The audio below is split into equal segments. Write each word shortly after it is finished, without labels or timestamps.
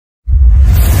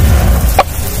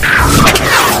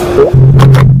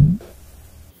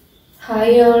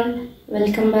Hi all,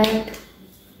 welcome back.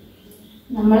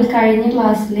 നമ്മൾ കഴിഞ്ഞ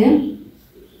ക്ലാസ്സിൽ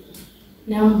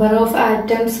number of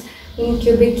atoms in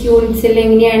cubic യൂണിറ്റ്സിൽ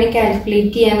എങ്ങനെയാണ്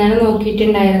കാൽക്കുലേറ്റ് ചെയ്യാനാണ്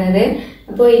നോക്കിയിട്ടുണ്ടായിരുന്നത്.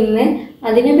 അപ്പോൾ ഇന്ന്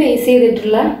അതിനെ ബേസ്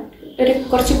ചെയ്തിട്ടുള്ള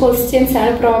കുറച്ച് ക്വസ്റ്റ്യൻസ്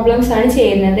ആണ്, പ്രോബ്ലംസ് ആണ്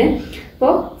ചെയ്യുന്നത്.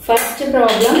 അപ്പോൾ ഫസ്റ്റ്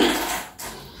പ്രോബ്ലം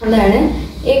അതാണ്.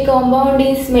 A compound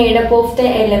is made up of the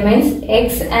elements X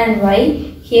and Y.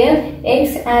 Here, X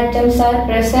atoms are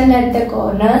present at the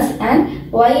corners and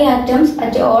Y atoms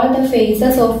at all the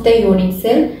faces of the unit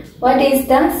cell. What is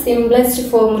the simplest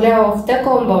formula of the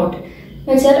compound?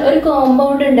 എന്നുവെച്ചാൽ ഒരു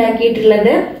compound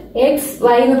ഉണ്ടാക്കിയിട്ടുള്ളത് X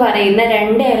Y എന്ന് പറയുന്ന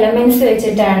രണ്ട് elements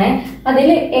വെച്ചിട്ടാണ്. അതിൽ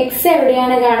X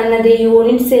എവിടെയാണ് കാണുന്നത്?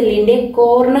 യൂണിറ്റ് സെല്ലിന്റെ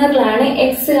കോർണറിലാണ്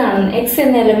എക്സ് കാണുന്നത്, എക്സ്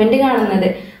എന്ന എലമെന്റ് കാണുന്നത്.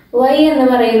 വൈ എന്ന്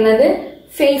പറയുന്നത്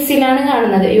ഫേസിലാണ്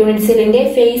കാണുന്നത്, യൂണിറ്റ് സെല്ലിന്റെ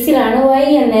ഫേസിലാണ് വൈ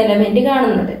എന്ന എലമെന്റ്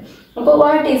കാണുന്നത്. അപ്പോൾ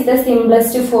what is the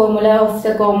simplest formula of the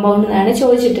compound എന്നാണ്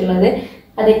ചോദിച്ചിട്ടുള്ളത്.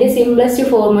 അതിന്റെ സിംപ്ലസ്റ്റ്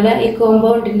ഫോർമുല ഈ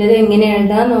കോമ്പൗണ്ടിന്റെ എങ്ങനെ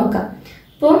എഴുതാൻ നോക്കാം.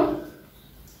 അപ്പോൾ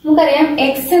നമുക്കറിയാം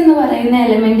എക്സ് എന്ന് പറയുന്ന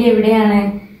എലമെന്റ് എവിടെയാണ്?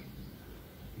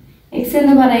 എക്സ്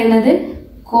എന്ന് പറയുന്നത്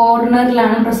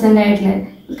കോർണറിലാണ് പ്രസന്റ് ആയിട്ടുള്ളത്.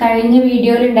 കഴിഞ്ഞ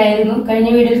വീഡിയോയിൽ ഉണ്ടായിരുന്നു, കഴിഞ്ഞ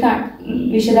വീഡിയോയിൽ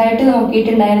വിശദമായിട്ട്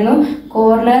നോക്കിയിട്ടുണ്ടായിരുന്നു.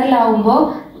 കോർണറിലാവുമ്പോൾ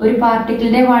ഒരു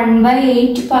പാർട്ടിക്കിളിന്റെ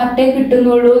 1/8 പാർട്ടേ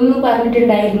കിട്ടുന്നുള്ളൂ എന്ന്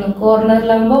പറഞ്ഞിട്ടുണ്ടായിരുന്നു.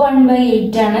 കോർണറിലാവുമ്പോൾ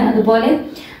 1/8 ആണ്. അതുപോലെ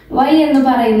y എന്ന്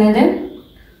പറയുന്നത്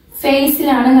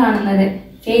ഫേസിലാണ് കാണുന്നത്.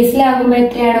 ഫേസിലാകുമ്പോൾ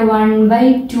എത്രയാണ്?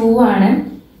 1/2 ആണ്.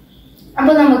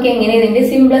 അപ്പൊ നമുക്ക് എങ്ങനെ ഇതിന്റെ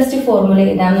സിംപ്ലസ്റ്റ് ഫോർമുല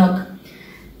എഴുതാൻ നോക്കാം.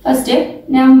 First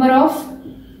number of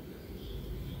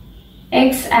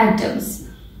X atoms,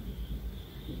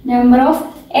 number of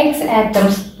X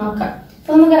atoms നോക്കാം.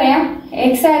 അപ്പൊ നമുക്കറിയാം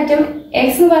എക്സ് ആറ്റം,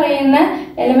 എക്സ് എന്ന് പറയുന്ന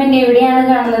എലിമെന്റ് എവിടെയാണ്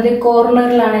കാണുന്നത്?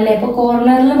 കോർണറിലാണ് അല്ലെ. അപ്പൊ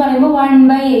കോർണറിൽ എന്ന് പറയുമ്പോൾ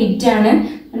 1/8 ആണ്.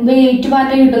 1/8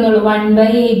 പാർട്ടേ കിട്ടുന്നുള്ളൂ.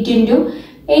 1/8 ഇൻറ്റു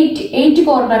 8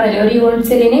 കോർണർ അല്ലേ, ഒരു യൂണിറ്റ്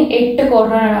സെല്ലിന് 8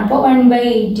 കോർണർ ആണ്. അപ്പോൾ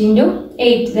 1/8 into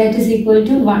 8 that is equal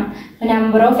to 1. അപ്പൊ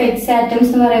നമ്പർ ഓഫ് എക്സ് ആറ്റംസ്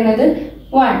എന്ന് പറയുന്നത്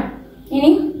 1.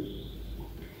 ഇനി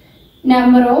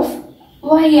number of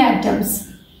Y atoms,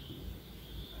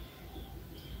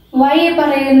 Y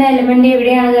പറയുന്ന എലിമെന്റ്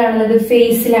എവിടെയാണ് കാണുന്നത്?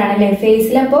 ഫേസിലാണ് അല്ലെ.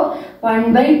 ഫേസിൽ അപ്പോ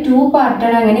 1/2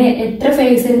 പാർട്ടാണ്. അങ്ങനെ എത്ര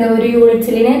ഫേസ് ഉണ്ട്? ഒരു യൂണിറ്റ്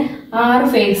സെല്ലിന് 6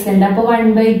 ഫേസ് ഉണ്ട്. അപ്പൊ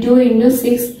 1/2 into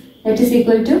 6 that is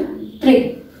equal to 3.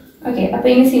 Okay, അപ്പൊ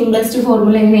ഇനി സിംപ്ലസ്റ്റ്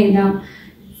ഫോർമുല എങ്ങനെ എഴുതാം?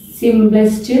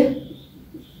 Simplest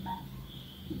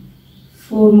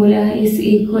formula is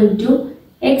equal to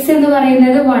X എന്ന്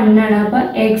പറയുന്നത് 1 ആണ്. അപ്പൊ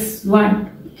x1.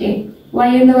 ഓക്കെ, y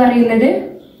എന്ന് പറയുന്നത്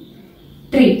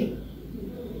 3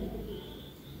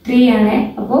 ആണ്.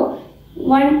 അപ്പോ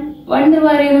 1 എന്ന്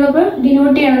പറയുന്നത്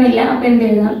ഡിനോട്ട് ചെയ്യണമെന്നില്ല. അപ്പൊ എന്ത്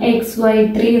എഴുതാം?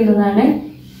 xy3 എന്നതാണ്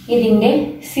ഇതിന്റെ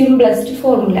സിംപ്ലസ്റ്റ്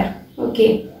ഫോർമുല. ഓക്കെ,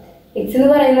 എക്സ് എന്ന്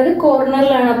പറയുന്നത്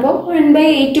കോർണറിലാണ്. അപ്പോൾ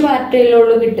 1/8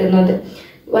 പാർട്ടിലുള്ളൂ കിട്ടുന്നത്.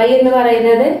 y എന്ന്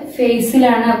പറയുന്നത്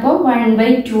ഫേസിലാണ്. അപ്പോൾ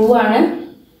 1/2 ആണ്.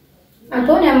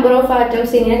 അപ്പോൾ നമ്പർ ഓഫ്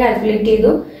ആറ്റംസ് ഇങ്ങനെ കാൽക്കുലേറ്റ്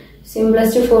ചെയ്തു.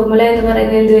 സിംപ്ലസ്റ്റ് ഫോർമുല എന്ന്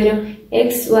പറയുന്നത് എന്ത് വരും?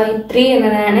 xy3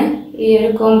 എന്നതാണ് ഈ ഒരു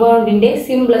കോമ്പൗണ്ടിന്റെ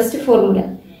സിംപ്ലസ്റ്റ് ഫോർമുല.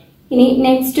 ഇനി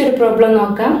നെക്സ്റ്റ് ഒരു പ്രോബ്ലം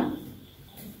നോക്കാം.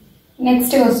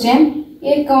 Next question.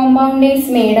 A compound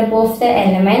is made up of the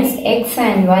elements X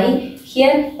and Y.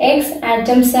 Here, X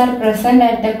atoms are present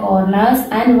at the corners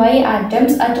and Y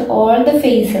atoms at all the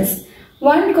faces.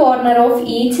 One corner of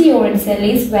each unit cell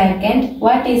is vacant.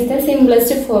 What is the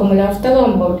simplest formula of the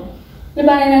compound? ഇത്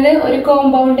പറയുന്നത് ഒരു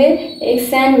compound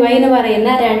X and Y എന്ന് പറയുന്ന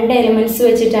രണ്ട് elements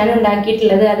വെച്ചിട്ടാണ്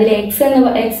ഉണ്ടാക്കിയിട്ടുള്ളത്. അതിൽ X എന്ന്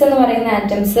പറയുന്ന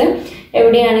ആറ്റംസ്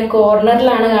എവിടെയാണ്?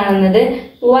 കോർണറിലാണ് കാണുന്നത്.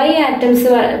 വൈ ആറ്റംസ്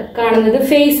കാണുന്നത്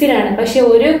ഫേസിലാണ്. പക്ഷെ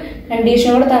ഒരു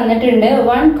കണ്ടീഷനോട് തന്നിട്ടുണ്ട്.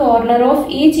 1 corner of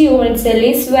each unit cell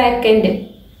is vacant.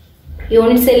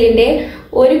 Unit സെല്ലിന്റെ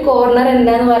ഒരു കോർണർ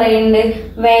എന്താന്ന് പറയുന്നുണ്ട്?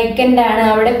 വേക്കന്റ് ആണ്.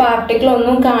 അവിടെ പാർട്ടിക്കിൾ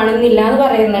ഒന്നും കാണുന്നില്ല എന്ന്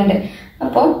പറയുന്നുണ്ട്.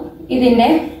 അപ്പോൾ ഇതിന്റെ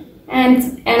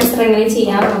ആൻസർ എങ്ങനെ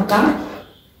ചെയ്യാൻ നോക്കാം.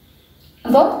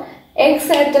 അപ്പോൾ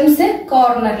എക്സ് ആറ്റംസ്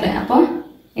കോർണറിൽ, അപ്പൊ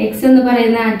എക്സ് എന്ന്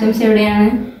പറയുന്ന ആറ്റംസ് എവിടെയാണ്?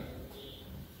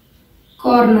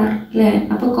 കോർണർ അല്ലെ.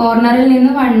 അപ്പൊ കോർണറിൽ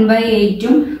നിന്ന്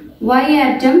 1/8ഉം വൈ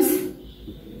ആറ്റംസ്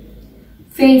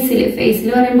ഫേസിൽ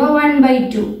പറയുമ്പോൾ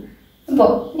 1/2. അപ്പോ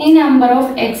ഈ number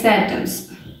of X atoms,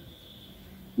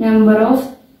 number of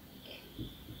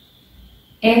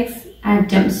X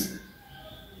atoms.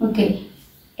 Okay,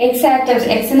 X atoms,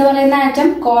 X എന്ന് പറയുന്ന ആറ്റം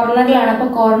കോർണറിലാണ്. അപ്പൊ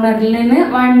കോർണറിൽ നിന്ന്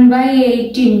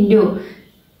 1/8 ഇൻറ്റു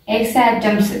എക്സ്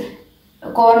ആറ്റംസ്.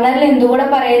 കോർണറിൽ എന്തുകൂടെ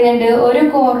പറയുന്നുണ്ട്? ഒരു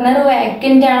കോർണർ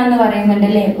വാക്കന്റ് ആണെന്ന് പറയുന്നുണ്ട്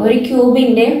അല്ലെ. ഒരു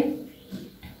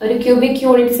ക്യൂബിക്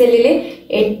യൂണിറ്റ് സെല്ലില്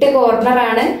 8 കോർണർ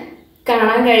ആണ്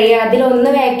കാണാൻ കഴിയുക. അതിലൊന്ന്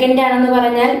വാക്കന്റ് ആണെന്ന്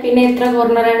പറഞ്ഞാൽ പിന്നെ എത്ര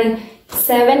കോർണർ ആണ്?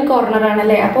 7 കോർണർ ആണ്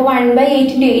അല്ലെ. അപ്പൊ 1/8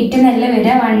 ഇൻറ്റു 8 എന്നല്ല വരിക,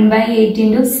 1/8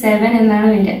 ഇൻറ്റു 7 എന്നാണ്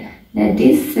വരിക. That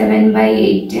is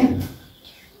 7/8.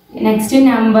 Next,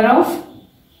 number of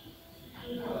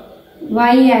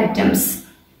Y atoms.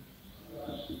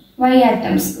 Y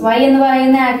atoms. Y എന്ന്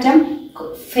പറയുന്ന ആറ്റം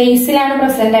ഫേസിലാണ്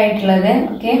പ്രസന്റ് ആയിട്ടുള്ളത്.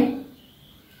 ഓക്കെ,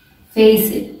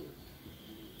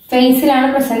 ഫേസിലാണ്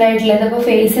പ്രസന്റ് ആയിട്ടുള്ളത്. അപ്പോൾ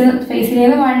ഫേസിൽ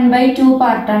നിന്ന് 1/2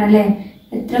 പാർട്ടാണ് അല്ലേ?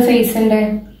 എത്ര ഫേസ് ഉണ്ട്?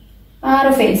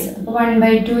 6 ഫേസ്. അപ്പോൾ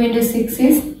 1/2 × 6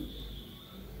 is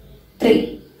 3.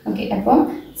 ഓക്കെ, അപ്പോൾ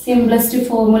സിംപ്ലസ്റ്റ്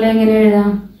ഫോർമുല എങ്ങനെ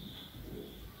എഴുതാം?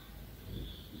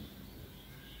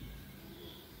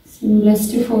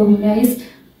 സിംപ്ലസ്റ്റ് ഫോർമുല ഇസ്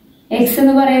x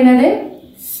എന്ന് പറയുന്നത്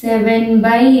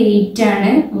 7/8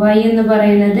 ആണ്, y എന്ന്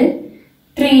പറയുന്നത്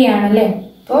 3 ആണ് അല്ലേ?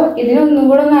 അപ്പോൾ ഇതിനൊന്നും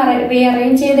കൂടെ ഒന്ന്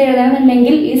റീഅറേഞ്ച് ചെയ്ത്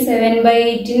എഴുതാന്നുണ്ടെങ്കിൽ ഈ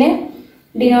 7/8നെ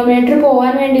ഡിനോമിനേറ്റർ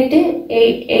പോകാൻ വേണ്ടിയിട്ട്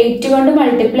 8 കൊണ്ട്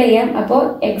മൾട്ടിപ്ലൈ ചെയ്യാം. അപ്പോൾ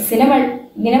എക്സിനെ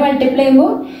ഇങ്ങനെ മൾട്ടിപ്ലൈ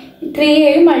ചെയ്യുമ്പോൾ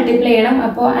 3 മൾട്ടിപ്ലൈ ചെയ്യണം.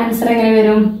 അപ്പോൾ ആൻസർ എങ്ങനെ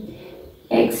വരും?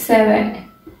 x7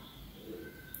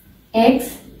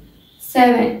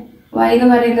 y എന്ന്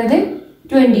പറയുന്നത്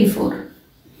 24.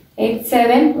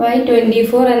 x7 y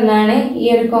 24 എന്നാണ് ഈ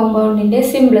ഒരു കോമ്പൗണ്ടിന്റെ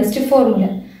സിംപ്ലസ്റ്റ് ഫോർമുല.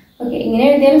 ഓക്കെ, ഇങ്ങനെ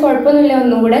എഴുതിയാൽ കുഴപ്പമൊന്നുമില്ല.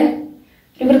 ഒന്നും കൂടെ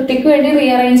ഒരു വൃത്തിക്ക് വേണ്ടി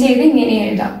റീഅറേഞ്ച് ചെയ്ത് ഇങ്ങനെ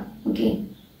എഴുതാം. ഓക്കെ,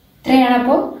 ഇത്രയാണ്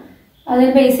അപ്പോൾ അതിൽ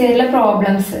ബേസ് ചെയ്തിട്ടുള്ള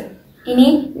പ്രോബ്ലംസ്. ഇനി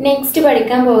നെക്സ്റ്റ്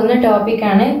പഠിക്കാൻ പോകുന്ന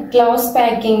ടോപ്പിക്കാണ് close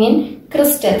packing in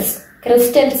crystals.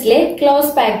 ക്രിസ്റ്റൽസിലെ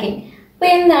close packing. അപ്പൊ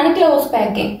എന്താണ് close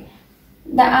packing?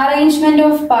 The arrangement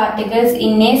of particles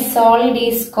in a solid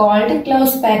is called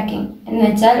close packing. എന്ന്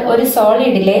വെച്ചാൽ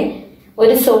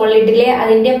ഒരു സോളിഡിലെ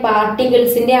അതിന്റെ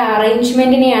പാർട്ടിക്കിൾസിന്റെ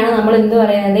അറേഞ്ച്മെന്റിനെയാണ് നമ്മൾ എന്ത്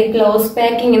പറയുന്നത്? ക്ലോസ്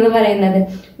പാക്കിംഗ് എന്ന് പറയുന്നത്.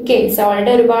 ഓക്കെ,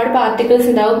 സോളിഡ് ഒരുപാട് പാർട്ടിക്കിൾസ്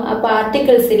ഉണ്ടാവും. ആ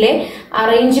പാർട്ടിക്കിൾസിലെ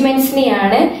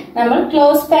അറേഞ്ച്മെന്റ്സിനെയാണ് നമ്മൾ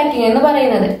ക്ലോസ് പാക്കിംഗ് എന്ന്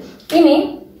പറയുന്നത്. ഇനി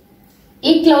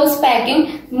ഈ ക്ലോസ് പാക്കിംഗ്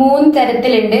 3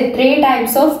 തരത്തിലുണ്ട്. 3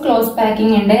 ടൈപ്സ് ഓഫ് ക്ലോസ്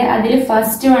പാക്കിംഗ് ഉണ്ട്. അതിൽ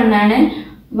ഫസ്റ്റ് വൺ ആണ്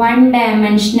one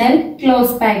dimensional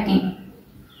close packing.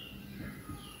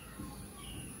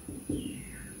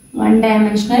 One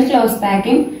dimensional close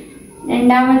packing.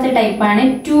 രണ്ടാമത്തെ ടൈപ്പ് ആണ്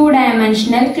 2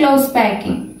 dimensional close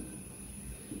packing.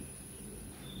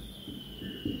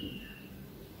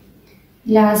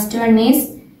 Last one is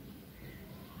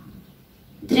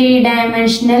 3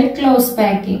 dimensional close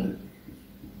packing.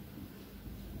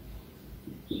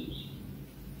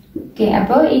 Okay,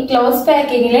 അപ്പോൾ ഈ ക്ലോസ്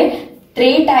പാക്കിങ്ങില്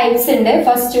 3 types ഉണ്ട്.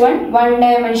 First one 1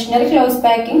 dimensional close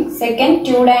packing, second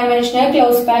 2 dimensional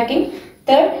close packing,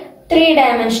 third 3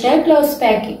 dimensional close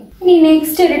packing. ഇനി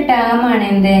next ഒരു term ആണ്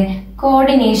എന്ത്?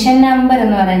 Coordination number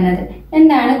എന്ന് പറയുന്നത്.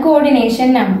 എന്താണ് coordination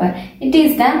number? It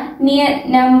is the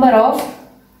number of,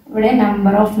 ഇവിടെ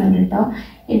നമ്പർ ഓഫ് കേട്ടോ,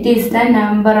 it is the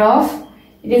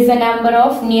number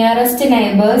of nearest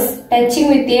neighbours touching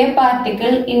with a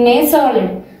particle in A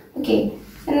solid. Okay,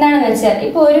 എന്താണെന്ന് വെച്ചാൽ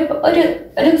ഇപ്പൊ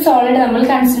ഒരു സോളിഡ് നമ്മൾ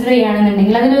കൺസിഡർ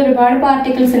ചെയ്യുകയാണെന്നുണ്ടെങ്കിൽ അതിൽ ഒരുപാട്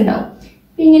പാർട്ടിക്കിൾസ് ഉണ്ടാവും.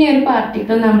 ഇങ്ങനെ ഒരു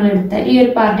പാർട്ടിക്കിൾ നമ്മൾ എടുത്താൽ, ഈ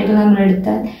ഒരു പാർട്ടിക്കിൾ നമ്മൾ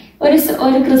എടുത്താൽ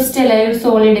ഒരു ക്രിസ്റ്റൽ ഒരു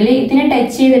സോളിഡിൽ ഇതിനെ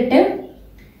ടച്ച് ചെയ്തിട്ട്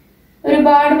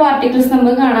ഒരുപാട് പാർട്ടിക്കിൾസ്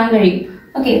നമുക്ക് കാണാൻ കഴിയും.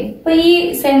 ഓക്കെ, അപ്പൊ ഈ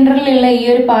സെന്ററിലുള്ള ഈ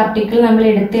ഒരു പാർട്ടിക്കിൾ നമ്മൾ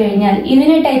എടുത്തു കഴിഞ്ഞാൽ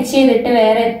ഇതിനെ ടച്ച് ചെയ്തിട്ട്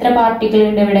വേറെ എത്ര പാർട്ടിക്കിൾ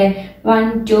ഉണ്ട്? ഇവിടെ 1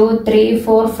 2 3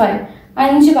 4 5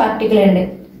 5 പാർട്ടിക്കിൾ ഉണ്ട്.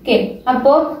 ഓക്കെ,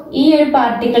 അപ്പോ ഈ ഒരു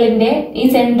പാർട്ടിക്കിളിന്റെ, ഈ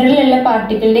സെന്ററിലുള്ള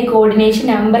പാർട്ടിക്കിളിന്റെ കോർഡിനേഷൻ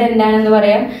നമ്പർ എന്താണെന്ന്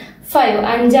പറയാം?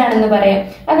 5 ആണെന്ന് പറയാം.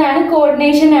 അതാണ്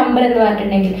കോർഡിനേഷൻ നമ്പർ എന്ന്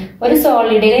പറഞ്ഞിട്ടുണ്ടെങ്കിൽ ഒരു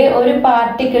സോളിഡിലെ ഒരു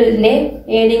പാർട്ടിക്കിളിന്റെ,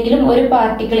 ഏതെങ്കിലും ഒരു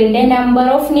പാർട്ടിക്കിളിന്റെ നമ്പർ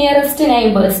ഓഫ് നിയറസ്റ്റ്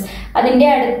നൈബേഴ്സ്, അതിന്റെ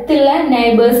അടുത്തുള്ള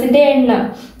നൈബേഴ്സിന്റെ എണ്ണം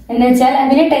എന്ന് വെച്ചാൽ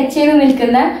അതിനെ ടച്ച് ചെയ്ത്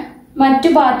നിൽക്കുന്ന മറ്റു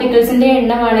പാർട്ടിക്കിൾസിന്റെ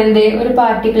എണ്ണമാണ് എന്ത്? ഒരു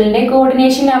പാർട്ടിക്കിളിന്റെ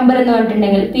കോർഡിനേഷൻ നമ്പർ എന്ന്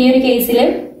പറഞ്ഞിട്ടുണ്ടെങ്കിൽ. ഈ ഒരു കേസിൽ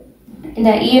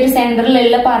ഈ ഒരു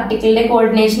സെന്ററിലുള്ള പാർട്ടിക്കിളിന്റെ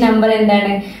കോർഡിനേഷൻ നമ്പർ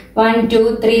എന്താണ്? 1 2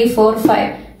 3 4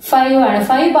 5 ആണ്.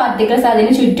 5 പാർട്ടിക്കിൾസ്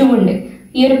അതിന് ചുറ്റുമുണ്ട്.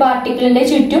 ഈ ഒരു പാർട്ടിക്കിളിന്റെ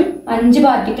ചുറ്റും 5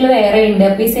 പാർട്ടിക്കിൾ വേറെ ഉണ്ട്.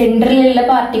 അപ്പൊ ഈ സെന്ററിലുള്ള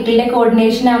പാർട്ടിക്കിളിന്റെ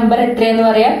കോർഡിനേഷൻ നമ്പർ എത്രയെന്ന്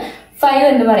പറയാം? 5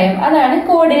 എന്ന് പറയാം. അതാണ്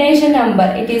coordination number.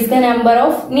 It is the number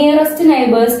of nearest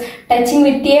neighbours touching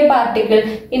with a particle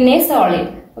in A solid.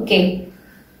 Okay,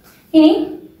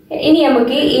 ഇനി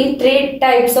നമുക്ക് ഈ 3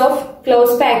 ടൈപ്സ് ഓഫ്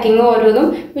ക്ലോസ് പാക്കിംഗ് ഓരോന്നും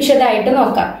വിശദമായിട്ട്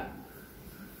നോക്കാം.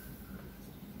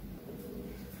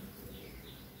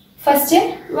 First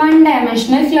 1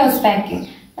 dimensional close packing.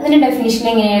 അതിന്റെ ഡെഫിനിഷൻ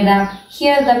എങ്ങനെ എഴുതാം?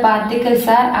 Here the particles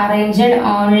R arranged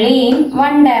only in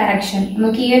 1 direction.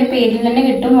 നമുക്ക് ഈ ഒരു പേരിൽ തന്നെ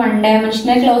കിട്ടും 1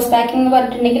 dimensional close packing എന്ന്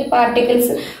പറഞ്ഞിട്ടുണ്ടെങ്കിൽ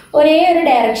പാർട്ടിക്കിൾസ് ഒരേ ഒരു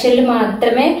ഡയറക്ഷനിൽ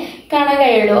മാത്രമേ കാണാൻ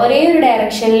കഴിയുള്ളൂ. ഒരേ ഒരു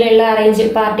ഡയറക്ഷനിലുള്ള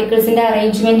പാർട്ടിക്കിൾസിന്റെ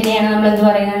അറേഞ്ച്മെന്റിനെയാണ് നമ്മൾ എന്ത്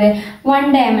പറയുന്നത്? 1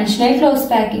 dimensional close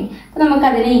packing. അപ്പൊ നമുക്ക്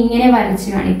അതിനെ ഇങ്ങനെ വരച്ച്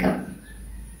കാണിക്കാം.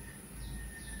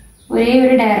 ഒരേ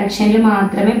ഒരു ഡയറക്ഷനിൽ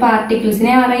മാത്രമേ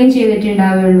പാർട്ടിക്കിൾസിനെ അറേഞ്ച്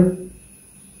ചെയ്തിട്ടുണ്ടാവുകയുള്ളൂ.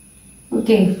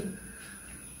 ഓക്കെ,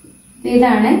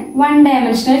 ഇതാണ് 1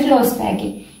 dimensional close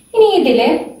packing. ഇനി ഇതില്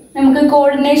നമുക്ക്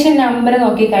കോർഡിനേഷൻ നമ്പർ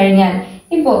നോക്കിക്കഴിഞ്ഞാൽ,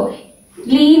 ഇപ്പോ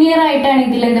ലീനിയർ ആയിട്ടാണ്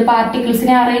ഇതിൽ എന്ത്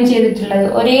പാർട്ടിക്കിൾസിനെ അറേഞ്ച് ചെയ്തിട്ടുള്ളത്,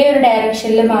 ഒരേ ഒരു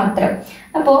ഡയറക്ഷനിൽ മാത്രം.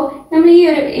 അപ്പോൾ നമ്മൾ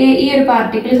ഈ ഒരു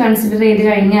പാർട്ടിക്കിൾ കൺസിഡർ ചെയ്ത്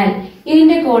കഴിഞ്ഞാൽ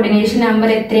ഇതിന്റെ കോർഡിനേഷൻ നമ്പർ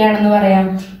എത്രയാണെന്ന് പറയാം.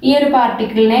 ഈ ഒരു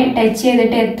പാർട്ടിക്കിളിനെ ടച്ച്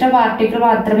ചെയ്തിട്ട് എത്ര പാർട്ടിക്കിൾ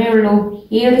മാത്രമേ ഉള്ളൂ?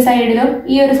 ഈ ഒരു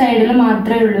സൈഡിലും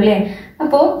മാത്രമേ ഉള്ളൂ അല്ലെ.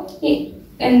 അപ്പോ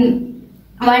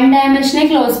one dimensional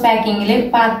close പാക്കിങ്ങിൽ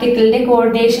പാർട്ടിക്കിളിന്റെ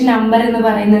coordination number എന്ന്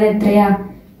പറയുന്നത് എത്രയാ?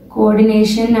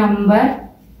 കോർഡിനേഷൻ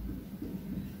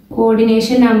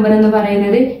നമ്പർ എന്ന്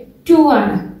പറയുന്നത് 2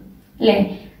 ആണ് അല്ലെ.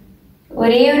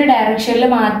 ഒരേ ഒരു ഡയറക്ഷനിൽ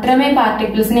മാത്രമേ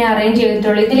പാർട്ടിക്കിൾസിനെ അറേഞ്ച്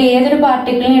ചെയ്തിട്ടുള്ളൂ. ഇതിൽ ഏതൊരു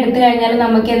പാർട്ടിക്കിളിനെ എടുത്തു കഴിഞ്ഞാലും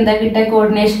നമുക്ക് എന്താ കിട്ടുക?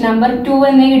 കോർഡിനേഷൻ നമ്പർ 2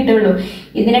 എന്നേ കിട്ടുള്ളൂ.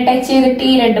 ഇതിനെ ടച്ച് ചെയ്തിട്ട്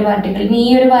ഈ 2 പാർട്ടിക്കിൾ, ഇനി ഈ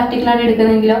ഒരു പാർട്ടിക്കിളാണ്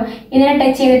എടുക്കുന്നതെങ്കിലോ ഇതിനെ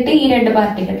ടച്ച് ചെയ്തിട്ട് ഈ 2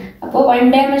 പാർട്ടിക്കിൾ. അപ്പോൾ one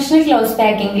dimensional close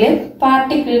പാക്കിങ്ങിൽ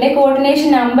പാർട്ടിക്കിളിന്റെ coordination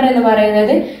number എന്ന്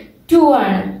പറയുന്നത് 2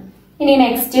 ആണ്. ഇനി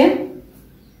next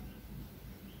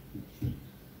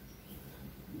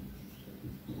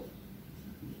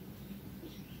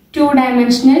two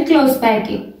dimensional close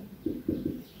packing.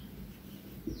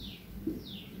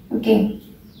 Okay,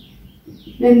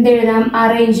 എന്തെഴുതാം?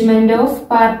 Arrangement of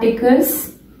particles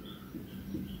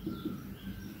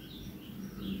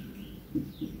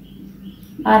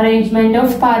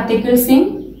in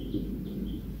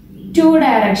 2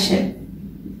 direction.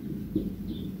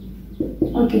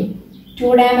 Okay,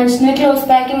 2 dimensional close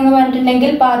packing എന്ന്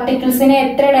പറഞ്ഞിട്ടുണ്ടെങ്കിൽ പാർട്ടിക്കിൾസിനെ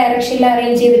എത്ര ഡയറക്ഷനിൽ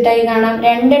അറേഞ്ച് ചെയ്തിട്ടായി കാണാം?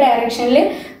 2 ഡയറക്ഷനിൽ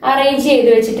അറേഞ്ച് ചെയ്ത്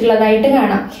വെച്ചിട്ടുള്ളതായിട്ട്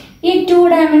കാണാം. ഈ 2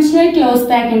 ഡയമെൻഷണൽ ക്ലോസ്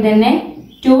പാക്കിംഗ് തന്നെ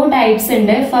 2 ടൈപ്സ്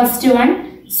ഉണ്ട്. First one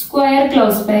square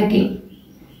close packing.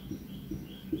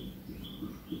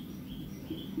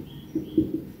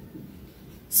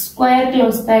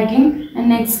 And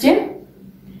next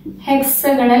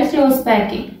hexagonal close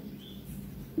packing.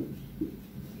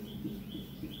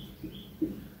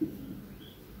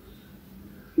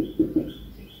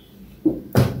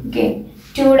 Okay,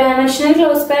 2 dimensional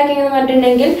close packing എന്ന്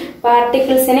പറഞ്ഞിട്ടുണ്ടെങ്കിൽ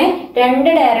പാർട്ടിക്കിൾസിനെ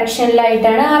 2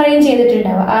 ഡയറക്ഷനിലായിട്ടാണ് arrange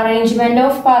ചെയ്തിട്ടുണ്ടാവുക. Arrangement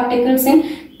of particles in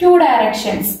 2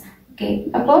 directions. Okay,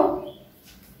 അപ്പോൾ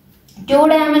 2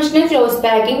 dimensional close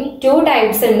packing 2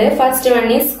 types ഉണ്ട്. First one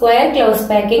is square close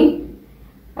packing,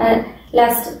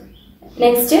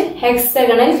 next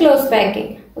hexagonal close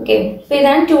packing. Okay, അപ്പൊ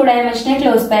ഇതാണ് 2 dimensional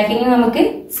close packing. നമുക്ക്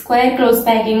square close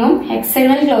പാക്കിങ്ങും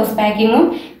hexagonal close പാക്കിങ്ങും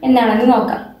എന്താണെന്ന്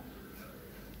നോക്കാം.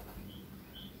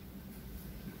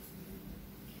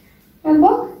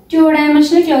 അപ്പോൾ 2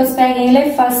 dimensional ക്ലോസ് പാക്കിങ്ങിലെ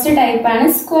ഫസ്റ്റ് ടൈപ്പ് ആണ്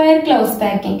square close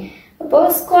packing. അപ്പോൾ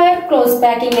സ്ക്വയർ ക്ലോസ്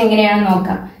പാക്കിംഗ് എങ്ങനെയാണെന്ന്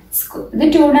നോക്കാം. ഇത്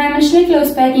 2 dimensional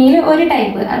ക്ലോസ് പാക്കിങ്ങിൽ ഒരു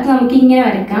ടൈപ്പ്, അത് നമുക്ക് ഇങ്ങനെ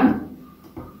വരയ്ക്കാം.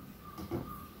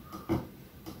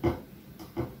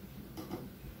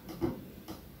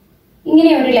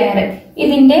 ഇങ്ങനെ ഒരു ലെയർ,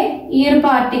 ഇതിന്റെ ഈ ഒരു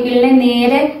പാർട്ടിക്കിളിനെ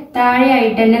നേരെ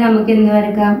താഴെയായിട്ട് തന്നെ നമുക്ക് എന്ത്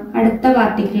വരക്കാം? അടുത്ത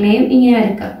പാർട്ടിക്കിളിനെയും ഇങ്ങനെ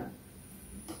വരക്കാം.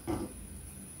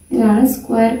 ഇതാണ്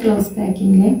സ്ക്വയർ ക്ലോസ്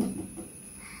പാക്കിങ്ങില്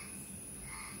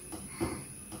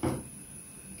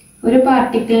ഒരു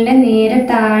പാർട്ടിക്കിളിന്റെ നേരെ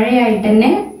താഴെയായിട്ട്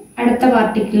തന്നെ അടുത്ത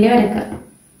പാർട്ടിക്കിളിനെ വരക്കാം.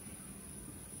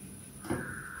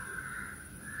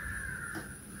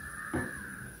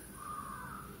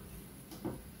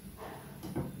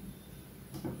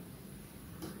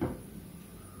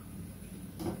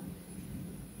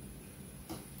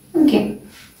 ഓക്കെ,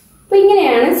 അപ്പൊ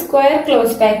ഇങ്ങനെയാണ് സ്ക്വയർ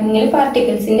ക്ലോസ് പാക്കിങ്ങിൽ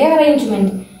പാർട്ടിക്കിൾസിന്റെ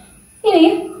അറേഞ്ച്മെന്റ്. ഇനി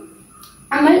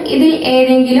നമ്മൾ ഇതിൽ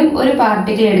ഏതെങ്കിലും ഒരു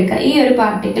പാർട്ടിക്കിൾ എടുക്കുക. ഈ ഒരു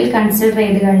പാർട്ടിക്കിൾ കൺസിഡർ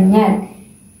ചെയ്ത് കഴിഞ്ഞാൽ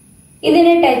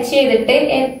ഇതിനെ ടച്ച് ചെയ്തിട്ട്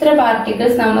എത്ര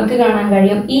പാർട്ടിക്കിൾസ് നമുക്ക് കാണാൻ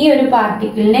കഴിയും? ഈ ഒരു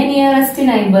പാർട്ടിക്കിളിന്റെ നിയറസ്റ്റ്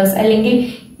നൈബേഴ്സ് അല്ലെങ്കിൽ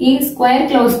ഈ സ്ക്വയർ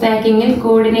ക്ലോസ് പാക്കിങ്ങിൽ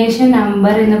കോർഡിനേഷൻ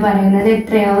നമ്പർ എന്ന് പറയുന്നത്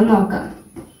എത്രയാവും നോക്കാം.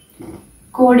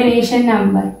 കോർഡിനേഷൻ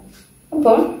നമ്പർ,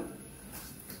 അപ്പോൾ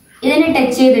ഇതിനെ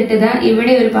ടച്ച് ചെയ്തിട്ട് ഇതാ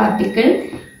ഇവിടെ ഒരു പാർട്ടിക്കിൾ,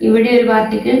 ഇവിടെ ഒരു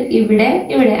പാർട്ടിക്കിൾ, ഇവിടെ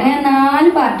അങ്ങനെ 4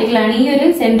 പാർട്ടിക്കിളാണ് ഈ ഒരു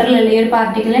സെന്ററിലുള്ള ഈ ഒരു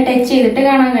പാർട്ടിക്കിളിനെ ടച്ച് ചെയ്തിട്ട്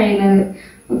കാണാൻ കഴിയുന്നത്.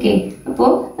 ഓക്കെ, അപ്പോ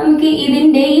നമുക്ക്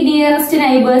ഇതിന്റെ ഈ നിയറസ്റ്റ്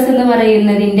നൈബേഴ്സ് എന്ന്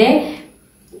പറയുന്നതിന്റെ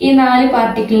ഈ 4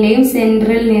 പാർട്ടിക്കിളിന്റെയും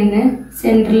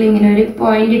സെന്ററിൽ ഇങ്ങനെ ഒരു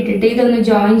പോയിന്റ് ഇട്ടിട്ട് ഇതൊന്ന്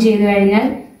ജോയിൻ ചെയ്ത് കഴിഞ്ഞാൽ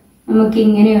നമുക്ക്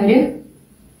ഇങ്ങനെ ഒരു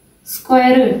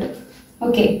സ്ക്വയർ കിട്ടും.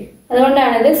 ഓക്കെ,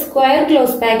 അതുകൊണ്ടാണ് ഇത് സ്ക്വയർ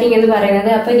ക്ലോസ് പാക്കിംഗ് എന്ന്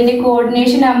പറയുന്നത്. അപ്പൊ ഇതിന്റെ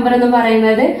കോർഡിനേഷൻ നമ്പർ എന്ന്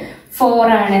പറയുന്നത്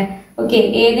 4 ആണ്. ഓക്കെ,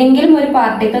 ഏതെങ്കിലും ഒരു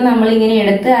പാർട്ടിക്കിൾ നമ്മൾ ഇങ്ങനെ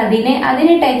എടുത്ത്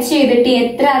അതിനെ ടച്ച്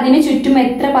ചെയ്തിട്ട് അതിന് ചുറ്റും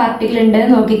എത്ര പാർട്ടിക്കിൾ ഉണ്ട്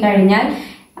നോക്കിക്കഴിഞ്ഞാൽ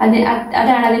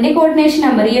അതാണ് അതിന്റെ കോർഡിനേഷൻ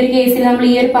നമ്പർ. ഈ ഒരു കേസിൽ നമ്മൾ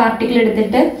ഈ ഒരു പാർട്ടിക്കിൾ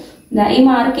എടുത്തിട്ട് ഈ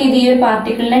മാർക്ക് ചെയ്ത് ഈ ഒരു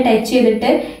പാർട്ടിക്കിളിനെ ടച്ച് ചെയ്തിട്ട്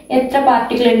എത്ര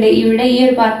പാർട്ടിക്കിൾ ഉണ്ട്, ഇവിടെ ഈ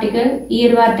ഒരു പാർട്ടിക്കിൾ, ഈ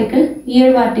ഒരു പാർട്ടിക്കിൾ, ഈ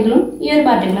ഒരു പാർട്ടിക്കിളും ഈ ഒരു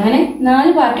പാർട്ടിക്കിളും, അങ്ങനെ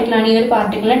 4 പാർട്ടിക്കിളാണ് ഈ ഒരു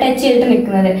പാർട്ടിക്കിളിനെ ടച്ച് ചെയ്തിട്ട്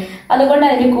നിൽക്കുന്നത്. അതുകൊണ്ട്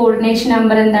അതിന്റെ കോർഡിനേഷൻ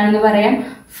നമ്പർ എന്താണെന്ന് പറയാം?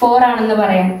 4 ആണെന്ന്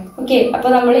പറയാം. ഓക്കെ, അപ്പൊ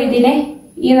നമ്മൾ ഇതിനെ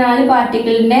ഈ 4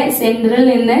 പാർട്ടിക്കിളിന്റെ സെന്ററിൽ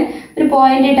നിന്ന് ഒരു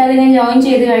പോയിന്റ് ഇട്ട് അതിനെ ജോയിൻ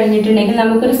ചെയ്ത് കഴിഞ്ഞിട്ടുണ്ടെങ്കിൽ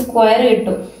നമുക്കൊരു സ്ക്വയർ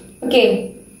കിട്ടും. ഓക്കെ,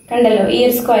 കണ്ടല്ലോ ഈ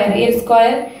ഒരു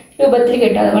സ്ക്വയർ രൂപത്തിൽ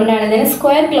കിട്ടും. അതുകൊണ്ടാണ് ഇതിനെ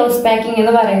സ്ക്വയർ ക്ലോസ് പാക്കിംഗ്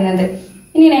എന്ന് പറയുന്നത്.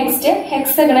 ഇനി next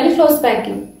hexagonal close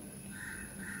packing.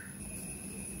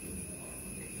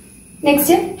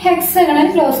 Next hexagonal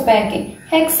close packing.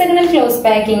 Hexagonal close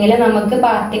പാക്കിംഗിൽ നമുക്ക്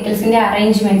പാർട്ടിക്കിൾസിന്റെ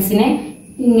അറേഞ്ച്മെന്റ്സിനെ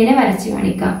ഇങ്ങനെ വരച്ചു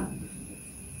കാണിക്കാം.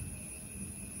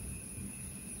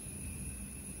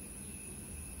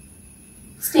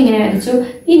 ഇങ്ങനെ വരച്ചു.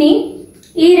 ഇനി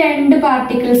ഈ രണ്ട്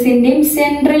പാർട്ടിക്കിൾസിന്റെയും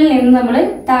സെന്ററിൽ നിന്ന് നമ്മൾ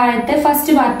താഴത്തെ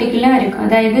ഫസ്റ്റ് പാർട്ടിക്കിളിനെ വരയ്ക്കും.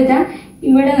 അതായത് ഇതാ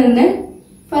ഇവിടെ നിന്ന്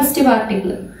ഫസ്റ്റ്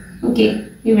പാർട്ടിക്കിൾ, ഓക്കെ,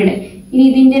 ഇവിടെ. ഇനി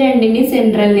ഇതിന്റെ രണ്ടിന്റെയും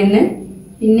സെന്ററിൽ നിന്ന്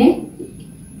പിന്നെ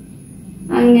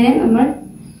അങ്ങനെ നമ്മൾ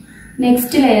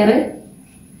നെക്സ്റ്റ് ലെയർ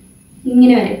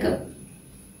ഇങ്ങനെ വരയ്ക്കും.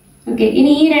 ഓക്കെ,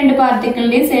 ഇനി ഈ രണ്ട്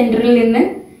പാർട്ടിക്കിളിന്റെയും സെന്ററിൽ നിന്ന്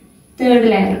തേർഡ്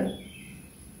ലെയർ.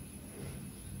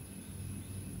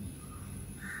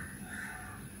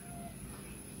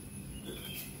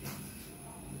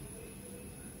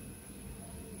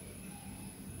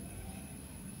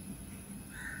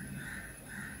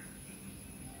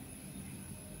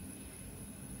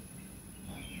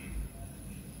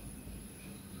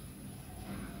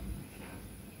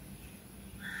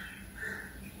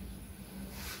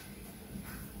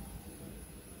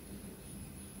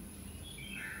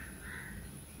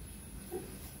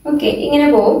 ഓക്കെ, ഇങ്ങനെ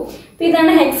പോകും. അപ്പൊ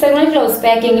ഇതാണ് ഹെക്സഗണൽ ക്ലോസ്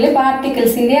പാക്കിംഗിൽ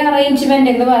പാർട്ടിക്കിൾസിന്റെ അറേഞ്ച്മെന്റ്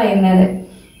എന്ന് പറയുന്നത്.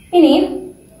 ഇനി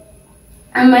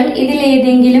നമ്മൾ ഇതിൽ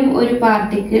ഏതെങ്കിലും ഒരു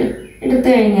പാർട്ടിക്കിൾ എടുത്തു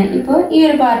കഴിഞ്ഞാൽ, ഇപ്പോൾ ഈ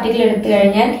ഒരു പാർട്ടിക്കിൾ എടുത്തു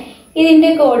കഴിഞ്ഞാൽ ഇതിന്റെ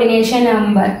കോർഡിനേഷൻ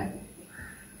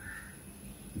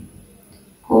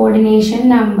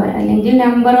നമ്പർ അല്ലെങ്കിൽ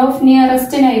നമ്പർ ഓഫ്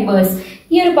നിയറസ്റ്റ് നൈബേഴ്സ്,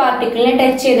 ഈ ഒരു പാർട്ടിക്കിളിനെ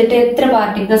ടച്ച് ചെയ്തിട്ട് എത്ര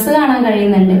പാർട്ടിക്കിൾസ് കാണാൻ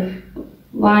കഴിയുന്നുണ്ട്?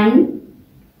 1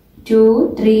 2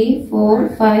 3 4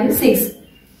 5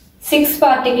 6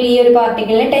 പാർട്ടിക്കിൾ ഈ ഒരു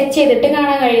പാർട്ടിക്കിളിനെ ടച്ച് ചെയ്തിട്ട്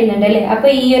കാണാൻ കഴിയുന്നുണ്ട് അല്ലെ? അപ്പൊ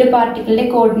ഈ ഒരു പാർട്ടിക്കിളിന്റെ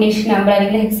കോർഡിനേഷൻ നമ്പർ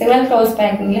അല്ലെങ്കിൽ ഹെക്സഗണൽ ക്ലോസ്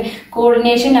പാക്കിംഗിൽ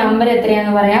കോർഡിനേഷൻ നമ്പർ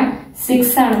എത്രയാണെന്ന് പറയാം?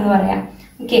 6 ആണെന്ന് പറയാം.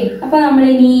 ഓക്കെ, അപ്പൊ നമ്മൾ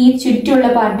ഇനി ഈ ചുറ്റുമുള്ള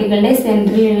പാർട്ടിക്കിളിന്റെ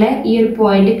സെന്ററിലുള്ള ഈ ഒരു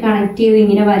പോയിന്റ് കണക്ട് ചെയ്ത്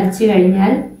ഇങ്ങനെ വരച്ചു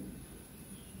കഴിഞ്ഞാൽ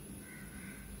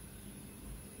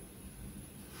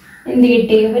എന്ത്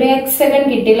കിട്ടി? ഒരു ഹെക്സഗൺ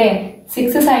കിട്ടി അല്ലെ?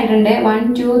 6 സൈഡ് ഉണ്ട്. 1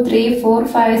 2 3 4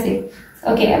 5 6.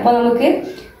 ഓക്കെ, അപ്പൊ നമുക്ക്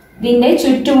ഇതിന്റെ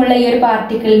ചുറ്റുമുള്ള ഈ ഒരു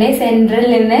പാർട്ടിക്കിളിന്റെ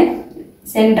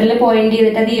സെന്ററിൽ പോയിന്റ്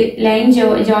ചെയ്തിട്ട് അത് ലൈൻ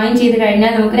ജോയിൻ ചെയ്ത്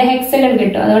കഴിഞ്ഞാൽ നമുക്കൊരു ഹെക്സഗൺ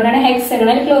കിട്ടും. അതുകൊണ്ടാണ്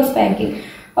ഹെക്സഗണൽ ക്ലോസ് പാക്കിംഗ്.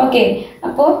 ഓക്കെ,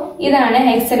 അപ്പോ ഇതാണ്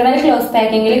ഹെക്സഗണൽ ക്ലോസ്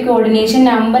പാക്കിംഗിൽ കോർഡിനേഷൻ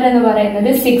നമ്പർ എന്ന് പറയുന്നത്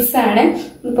 6 ആണ്.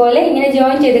 അതുപോലെ ഇങ്ങനെ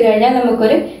ജോയിൻ ചെയ്ത് കഴിഞ്ഞാൽ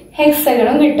നമുക്കൊരു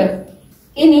ഹെക്സഗണും കിട്ടും.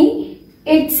 ഇനി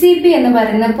HCP എന്ന്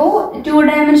പറയുന്നപ്പോ 2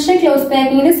 dimensional close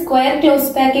പാക്കിംഗിൽ square close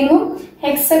പാക്കിംഗും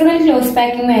hexagonal close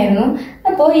പാക്കിംഗും ആയിരുന്നു.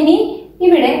 അപ്പോ ഇനി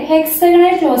ഇവിടെ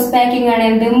ഹെക്സഗണൽ ക്ലോസ് പാക്കിംഗ് ആണ്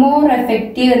എന്ത് മോർ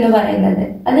എഫക്റ്റീവ് എന്ന് പറയുന്നത്.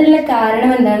 അതിനുള്ള കാരണം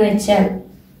എന്താന്ന് വെച്ചാൽ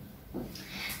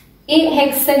ഈ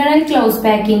ഹെക്സഗണൽ ക്ലോസ്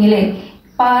പാക്കിംഗില്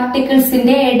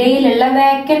പാർട്ടിക്കിൾസിന്റെ ഇടയിലുള്ള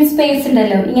വാക്കന്റ് സ്പേസ്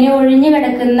ഉണ്ടല്ലോ, ഇങ്ങനെ ഒഴിഞ്ഞു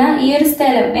കിടക്കുന്ന ഈ ഒരു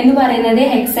സ്ഥലം എന്ന് പറയുന്നത്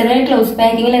ഹെക്സഗണൽ ക്ലോസ്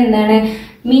പാക്കിംഗിൽ എന്താണ്?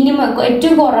 മിനിമം,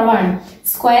 ഏറ്റവും കുറവാണ്.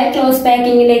 സ്ക്വയർ ക്ലോസ്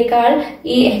പാക്കിംഗിനേക്കാൾ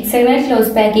ഈ ഹെക്സഗണൽ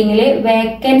ക്ലോസ് പാക്കിംഗില്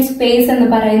വാക്കന്റ് സ്പേസ് എന്ന്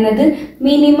പറയുന്നത്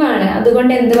മിനിമം ആണ്.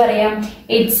 അതുകൊണ്ട് എന്ത് പറയാം?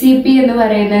 HCP എന്ന്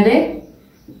പറയുന്നത്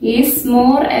ഈസ്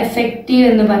മോർ എഫക്റ്റീവ്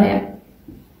എന്ന് പറയാം.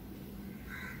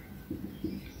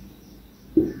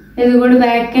 അതുകൊണ്ട്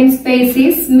vacant space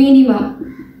is minimum.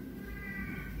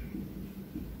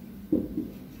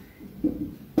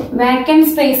 Vacant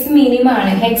space minimum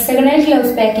ആണ്. ഹെക്സഗണൽ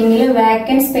ക്ലോസ് പാക്കിംഗിൽ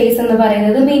വാക്കന്റ് സ്പേസ് എന്ന്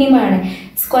പറയുന്നത് മിനിമം ആണ്.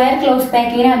 സ്ക്വയർ ക്ലോസ്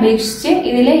പാക്കിങ്ങിനെ അപേക്ഷിച്ച്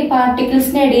ഇതില് ഈ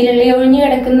പാർട്ടിക്കിൾസിന്റെ ഇടയിലുള്ള ഒഴിഞ്ഞു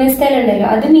കിടക്കുന്ന സ്ഥലം ഉണ്ടല്ലോ,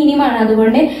 അത് മിനിമം ആണ്.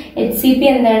 അതുകൊണ്ട് HCP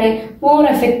എന്താണ്? മോർ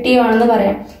എഫക്റ്റീവ് ആണെന്ന്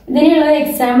പറയാം. ഇതിനുള്ള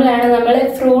എക്സാമ്പിൾ ആണ് നമ്മൾ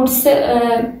ഫ്രൂട്ട്സ്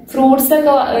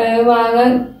ഒക്കെ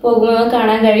വാങ്ങാൻ പോകുമ്പോൾ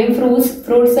കാണാൻ കഴിയും.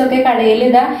 ഫ്രൂട്ട്സ് ഒക്കെ കടയിൽ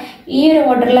ഇതാ ഈ ഒരു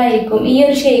ഓർഡറിലായിരിക്കും, ഈ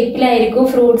ഒരു ഷേപ്പിലായിരിക്കും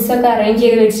ഫ്രൂട്ട്സ് ഒക്കെ അറേഞ്ച്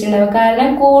ചെയ്ത് വെച്ചിട്ടുണ്ടാവും. കാരണം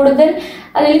കൂടുതൽ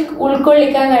അതിൽ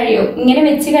ഉൾക്കൊള്ളിക്കാൻ കഴിയും. ഇങ്ങനെ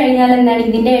വെച്ച് കഴിഞ്ഞാൽ എന്താണ്?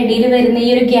 ഇതിന്റെ ഇടയിൽ വരുന്ന ഈ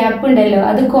ഒരു ഗ്യാപ്പ് ഉണ്ടല്ലോ,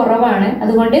 അത് കുറവാണ്.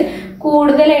 അതുകൊണ്ട്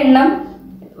കൂടുതൽ എണ്ണം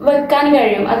വെക്കാൻ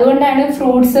കഴിയും. അതുകൊണ്ടാണ്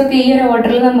ഫ്രൂട്ട്സ് ഒക്കെ ഈ ഒരു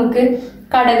ഓർഡറിൽ നമുക്ക്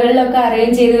കടകളിലൊക്കെ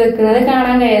അറേഞ്ച് ചെയ്ത് വെക്കുന്നത്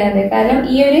കാണാൻ കഴിയുന്നത്. കാരണം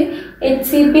ഈ ഒരു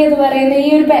HCP എന്ന് പറയുന്ന ഈ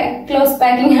ഒരു ക്ലോസ്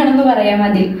പാക്കിംഗ് ആണെന്ന് പറയാം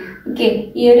അതിൽ. ഓക്കെ,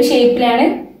 ഈ ഒരു ഷേപ്പിലാണ്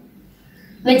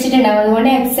വെച്ചിട്ടുണ്ടാവും. അതുകൊണ്ട്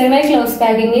hexagonal close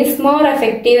packing is more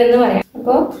effective എന്ന് പറയാം.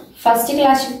 അപ്പോൾ first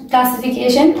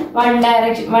classification 1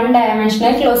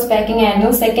 dimensional close packing ആയിരുന്നു.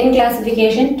 Second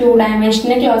classification 2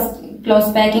 dimensional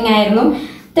close packing ആയിരുന്നു.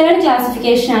 തേർഡ്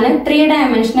ക്ലാസിഫിക്കേഷൻ ആണ് 3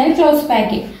 dimensional close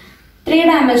packing. 3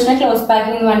 dimensional close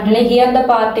packing എന്ന് പറഞ്ഞിട്ടുണ്ടെങ്കിൽ here the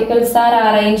particles R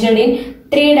arranged in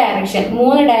 3 direction.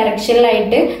 3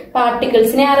 ഡയറക്ഷനിലായിട്ട്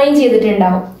പാർട്ടിക്കിൾസിനെ arrange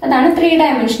ചെയ്തിട്ടുണ്ടാവും. അതാണ് 3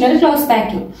 ഡയമെൻഷണൽ ക്ലോസ്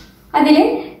പാക്കിംഗ്. അതില്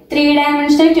 3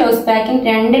 ഡയമെൻഷണൽ ക്ലോസ് പാക്കിംഗ്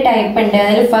 2 ടൈപ്പ് ഉണ്ട്.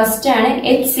 അതിൽ ഫസ്റ്റ് ആണ്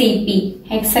HCP,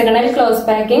 hexagonal close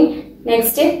packing.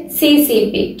 Next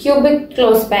CCP, cubic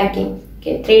close packing.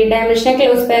 Okay, 3-dimensional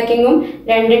close packing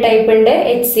രണ്ട് type ഉണ്ട്,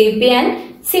 HCP ആൻഡ്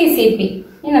CCP.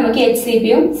 ഇനി നമുക്ക് HCP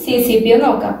യും CCP യും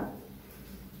നോക്കാം.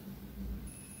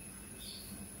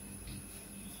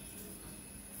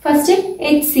 First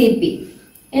HCP.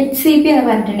 HCP എന്ന്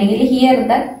പറഞ്ഞിട്ടുണ്ടെങ്കിൽ here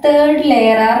the third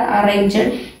layer R arranged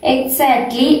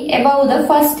exactly above the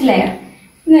first layer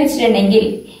എന്ന് വെച്ചിട്ടുണ്ടെങ്കിൽ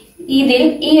ഇതിൽ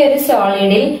ഈ ഒരു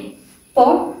സോളിഡിൽ ഇപ്പോ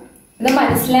ഇത്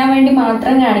മനസ്സിലാൻ വേണ്ടി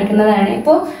മാത്രം കാണിക്കുന്നതാണ്.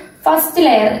 ഇപ്പോ ഫസ്റ്റ്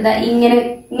ലെയർ ഇതാ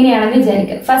ഇങ്ങനെയാണെന്ന്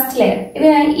വിചാരിക്കുക. ഫസ്റ്റ് ലെയർ ഇത്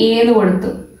ഞാൻ A എന്ന്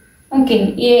കൊടുത്തു. ഓക്കെ,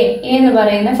 എ എന്ന്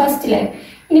പറയുന്ന ഫസ്റ്റ് ലെയർ.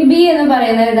 ഇനി B എന്ന്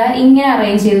പറയുന്നത് ഇതാ ഇങ്ങനെ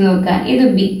അറേഞ്ച് ചെയ്ത് നോക്കുക. ഇത്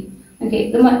B. ഓക്കെ,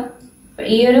 ഇത്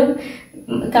ഈ ഒരു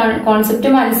കോൺസെപ്റ്റ്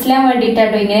മനസ്സിലാൻ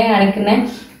വേണ്ടിയിട്ടാട്ടോ ഇങ്ങനെ കാണിക്കുന്നത്.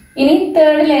 ഇനി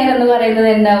തേർഡ് ലെയർ എന്ന് പറയുന്നത്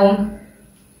എന്താവും?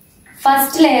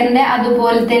 ഫസ്റ്റ് ലെയറിന്റെ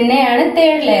അതുപോലെ തന്നെയാണ്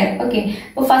തേർഡ് ലെയർ. ഓക്കെ,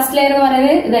 അപ്പൊ ഫസ്റ്റ് ലെയർ എന്ന്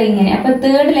പറയുന്നത് ഇതാ ഇങ്ങനെ. അപ്പൊ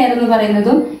തേർഡ് ലെയർ എന്ന്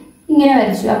പറയുന്നതും ഇങ്ങനെ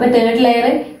വരച്ചു. അപ്പൊ തേർഡ് ലെയർ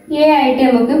A ആയിട്ട്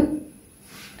നമുക്ക്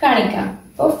കാണിക്കാം.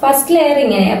 അപ്പൊ ഫസ്റ്റ് ലെയർ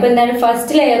ഇങ്ങനെ. അപ്പൊ എന്താണ്?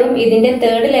 ഫസ്റ്റ് ലെയറും ഇതിന്റെ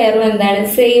തേർഡ് ലെയറും എന്താണ്?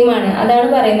 സെയിം ആണ്. അതാണ്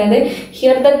പറയുന്നത്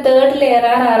here the third layer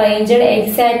R arranged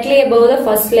exactly above the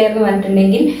first layer എന്ന്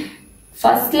പറഞ്ഞിട്ടുണ്ടെങ്കിൽ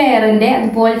ഫസ്റ്റ് ലെയറിന്റെ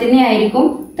അതുപോലെ തന്നെ ആയിരിക്കും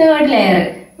തേർഡ് ലെയർ.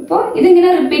 അപ്പൊ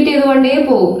ഇതിങ്ങനെ റിപ്പീറ്റ് ചെയ്തുകൊണ്ടേ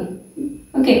പോകും.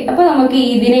 ഓക്കെ, അപ്പൊ നമുക്ക്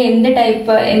ഇതിനെ എന്ത്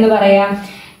ടൈപ്പ് എന്ന് പറയാം?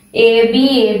 AB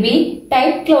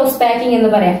ടൈപ്പ് ക്ലോസ് പാക്കിംഗ് എന്ന്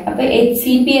പറയാം. അപ്പൊ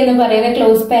HCP എന്ന് പറയുന്ന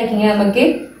ക്ലോസ് പാക്കിംഗ് നമുക്ക്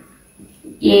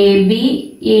AB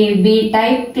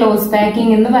ടൈപ്പ് ക്ലോസ്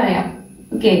പാക്കിംഗ് എന്ന് പറയാം.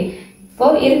 ഓക്കെ, അപ്പൊ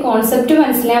ഈ ഒരു കോൺസെപ്റ്റ്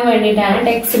മനസ്സിലാൻ വേണ്ടിയിട്ടാണ്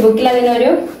ടെക്സ്റ്റ് ബുക്കിൽ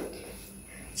അതിനൊരു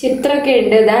ചിത്രമൊക്കെ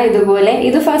ഉണ്ട്. ഇതാ ഇതുപോലെ.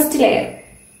 ഇത് ഫസ്റ്റ് ലെയർ,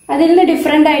 അതിൽ നിന്ന്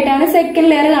ഡിഫറെന്റ് ആയിട്ടാണ് സെക്കൻഡ്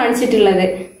ലെയർ കാണിച്ചിട്ടുള്ളത്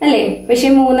അല്ലേ? പക്ഷെ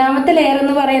മൂന്നാമത്തെ ലെയർ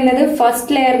എന്ന് പറയുന്നത്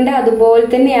ഫസ്റ്റ് ലെയറിന്റെ അതുപോലെ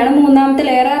തന്നെയാണ് മൂന്നാമത്തെ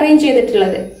ലെയർ അറേഞ്ച്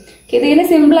ചെയ്തിട്ടുള്ളത്. ഇതിങ്ങനെ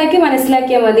സിമ്പിൾ ആക്കി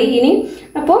മനസ്സിലാക്കിയാൽ മതി. ഇനി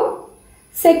അപ്പോ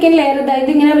സെക്കൻഡ് ലെയർ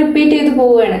ഇതായത് ഇങ്ങനെ റിപ്പീറ്റ് ചെയ്ത്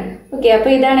പോവുകയാണ്. ഓക്കെ, അപ്പൊ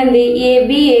ഇതാണ് എന്ത്?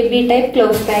 AB type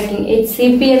close packing.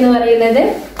 HCP എന്ന് പറയുന്നത്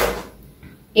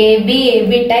AB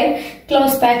ടൈപ്പ്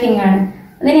ക്ലോസ് പാക്കിംഗ് ആണ്.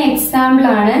 അതിന് എക്സാമ്പിൾ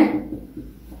ആണ്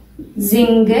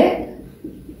zinc,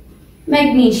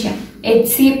 magnesium.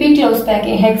 HCP close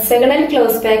packing, hexagonal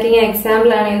close packing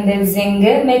example ആണ് എന്ത്?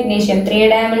 Zinc, magnesium.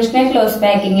 3-dimensional close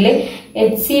പാക്കിംഗിൽ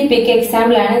HCPക്ക്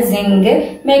example ആണ് സിങ്ക്,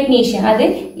 മെഗ്നീഷ്യം. അത്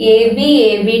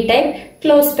AB ടൈപ്പ്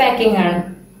ക്ലോസ് പാക്കിംഗ് ആണ്.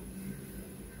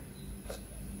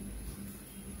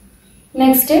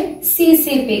 Next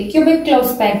CCP, cubic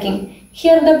close packing.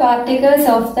 Here the particles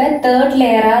of the third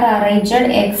layer R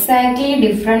arranged exactly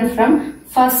different from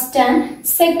first and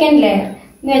second layer.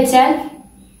 എന്ന് വെച്ചാൽ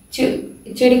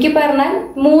ചുരുക്കി പറഞ്ഞാൽ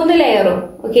 3 ലെയറും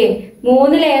okay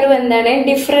 3 ലെയറും എന്താണ്?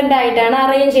 ഡിഫറെന്റ് ആയിട്ടാണ്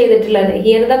അറേഞ്ച് ചെയ്തിട്ടുള്ളത്.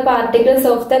 Here the particles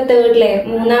of the third layer,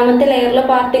 മൂന്നാമത്തെ ലെയറിലെ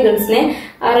പാർട്ടിക്കിൾസിനെ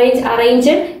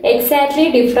arranged exactly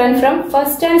different from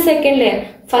first and second layer.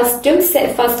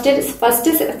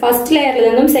 First ലെയറിൽ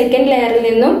നിന്നും സെക്കൻഡ് ലെയറിൽ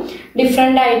നിന്നും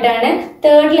ഡിഫറെന്റ് ആയിട്ടാണ്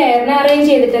തേർഡ് ലെയറിനെ അറേഞ്ച്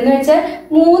ചെയ്തിട്ടെന്ന് വെച്ചാൽ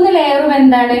 3 ലെയറും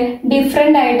എന്താണ്?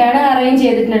 ഡിഫറെന്റ് ആയിട്ടാണ് അറേഞ്ച്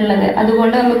ചെയ്തിട്ടുള്ളത്.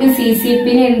 അതുകൊണ്ട് നമുക്ക്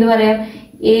CCPനെ എന്ത് പറയാം?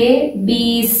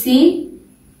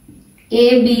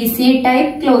 ABC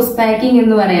ടൈപ്പ് ക്ലോസ് പാക്കിംഗ്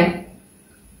എന്ന് പറയാം.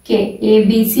 Okay,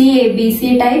 ABC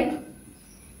type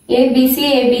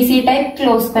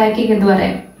close packing എന്ന്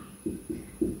പറയാം.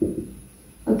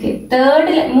 ഓക്കെ,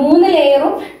 3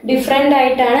 ലെയറും ഡിഫറെന്റ്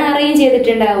ആയിട്ടാണ് അറേഞ്ച്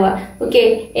ചെയ്തിട്ടുണ്ടാവുക. ഓക്കെ,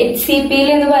 HCPയിൽ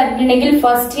എന്ന് പറഞ്ഞിട്ടുണ്ടെങ്കിൽ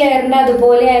ഫസ്റ്റ് ലെയറിന്റെ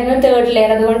അതുപോലെയായിരുന്നു തേർഡ്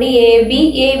ലെയർ. അതുകൊണ്ട്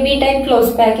AB ടൈപ്പ്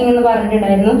ക്ലോസ് പാക്കിംഗ് എന്ന്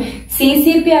പറഞ്ഞിട്ടുണ്ടായിരുന്നു.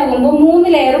 CCP ആകുമ്പോൾ 3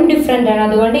 ലെയറും ഡിഫറെന്റ് ആണ്.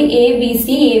 അതുകൊണ്ട് ABC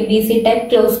ടൈപ്പ്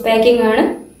ക്ലോസ് പാക്കിംഗ് ആണ്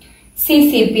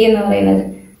CCP എന്ന് പറയുന്നത്.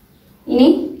 ഇനി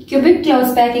ക്യൂബിക്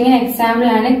ക്ലോസ് പാക്കിംഗിന് എക്സാമ്പിൾ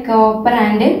ആണ് കോപ്പർ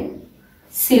ആൻഡ്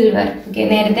സിൽവർ. ഓക്കെ,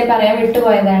 നേരത്തെ പറയാൻ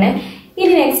വിട്ടുപോയതാണ്.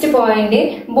 ഇനി next point,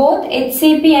 both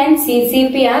HCP and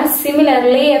CCP are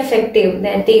similarly effective.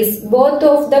 That is, both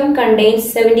of them contain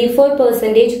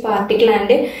 74% particle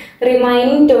and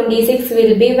remaining 26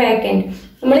 will be vacant.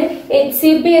 നമ്മൾ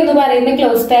HCP എന്ന് പറയുന്ന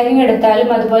ക്ലോസ് പാക്കിംഗ്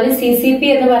എടുത്താലും അതുപോലെ CCP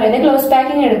എന്ന് പറയുന്ന ക്ലോസ്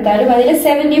പാക്കിംഗ് എടുത്താലും അതിൽ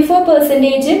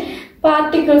 74%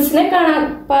 പാർട്ടിക്കിൾസിനെ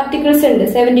പാർട്ടിക്കിൾസ് ഉണ്ട്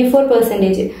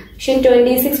 74%. പക്ഷെ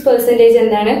 26%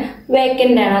 എന്താണ്?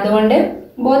 വേക്കന്റ് ആണ്. അതുകൊണ്ട്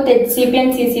both HCP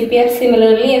and CCP are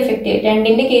similarly effective.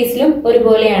 രണ്ടിന്റെ കേസിലും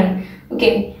ഒരുപോലെയാണ്. ഓക്കെ,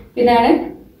 ഇതാണ്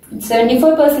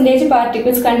 74%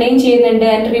 പാർട്ടിക്കിൾസ് കണ്ടെയ്ൻ ചെയ്യുന്നുണ്ട്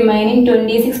ആൻഡ് റിമൈനിങ്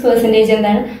 26%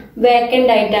 എന്താണ്?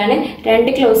 വേക്കന്റ് ആയിട്ടാണ്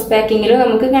രണ്ട് ക്ലോസ് പാക്കിങ്ങിലും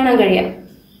നമുക്ക് കാണാൻ കഴിയാം.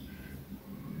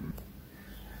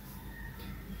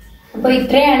 അപ്പൊ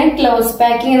ഇത്രയാണ് ക്ലോസ്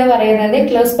പാക്കിംഗ് എന്ന് പറയുന്നത്.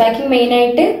 ക്ലോസ് പാക്കിംഗ് മെയിൻ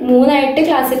ആയിട്ട് 3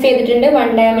 ക്ലാസിഫൈ ചെയ്തിട്ടുണ്ട്.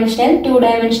 1 dimensional, 2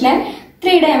 dimensional,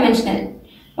 3 dimensional.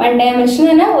 1 dimension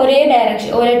എന്ന് പറഞ്ഞാൽ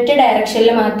ഒരൊറ്റ ഡയറക്ഷനിൽ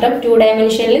മാത്രം. 2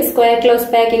 dimensionൽ square close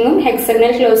പാക്കിങ്ങും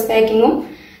hexagonal close പാക്കിങ്ങും.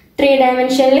 3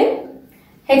 dimensionൽ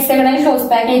hexagonal close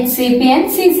packing HCP and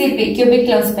CCP cubic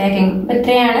close packing.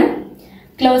 ഇത്രയാണ്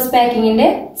close പാക്കിങ്ങിന്റെ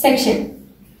section.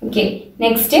 Okay,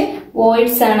 next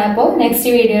voids ആണ്. അപ്പോൾ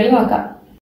നെക്സ്റ്റ് വീഡിയോയിൽ നോക്കാം.